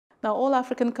Now, all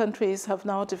African countries have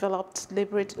now developed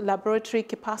laboratory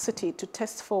capacity to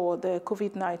test for the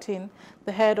COVID-19,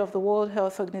 the head of the World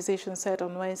Health Organization said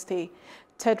on Wednesday.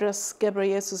 Tedros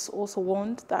Ghebreyesus also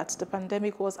warned that the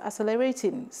pandemic was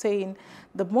accelerating, saying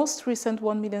the most recent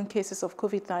 1 million cases of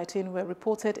COVID-19 were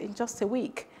reported in just a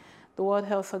week. The World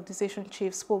Health Organization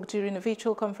chief spoke during a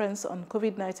virtual conference on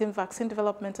COVID-19 vaccine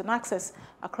development and access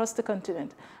across the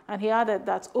continent, and he added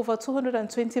that over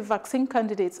 220 vaccine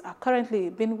candidates are currently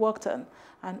being worked on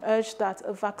and urged that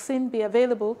a vaccine be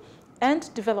available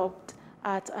and developed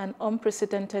at an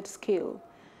unprecedented scale.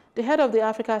 The head of the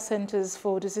Africa Centers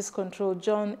for Disease Control,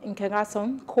 John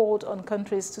Nkengasong, called on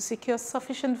countries to secure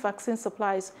sufficient vaccine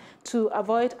supplies to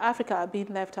avoid Africa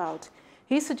being left out.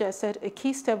 He suggested a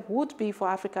key step would be for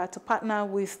Africa to partner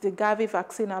with the Gavi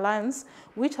Vaccine Alliance,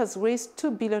 which has raised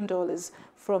 $2 billion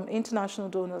from international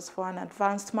donors for an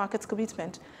advanced market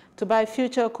commitment to buy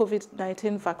future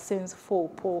COVID-19 vaccines for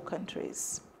poor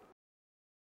countries.